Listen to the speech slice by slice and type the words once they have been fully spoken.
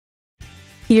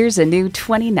Here's a new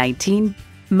 2019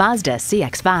 Mazda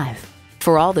CX-5.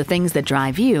 For all the things that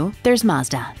drive you, there's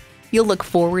Mazda. You'll look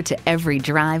forward to every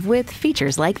drive with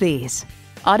features like these: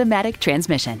 automatic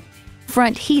transmission,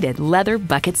 front heated leather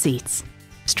bucket seats,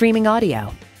 streaming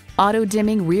audio,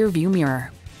 auto-dimming rear view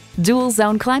mirror, dual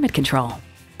zone climate control,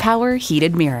 power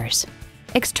heated mirrors,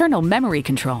 external memory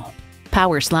control,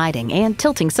 power sliding and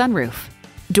tilting sunroof,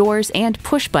 doors and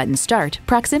push-button start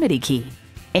proximity key,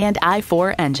 and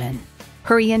i4 engine.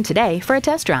 Hurry in today for a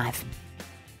test drive.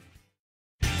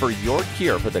 For your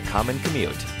cure for the common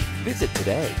commute, visit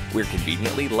today. We're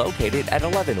conveniently located at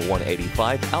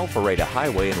 11185 Alpharetta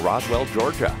Highway in Roswell,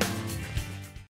 Georgia.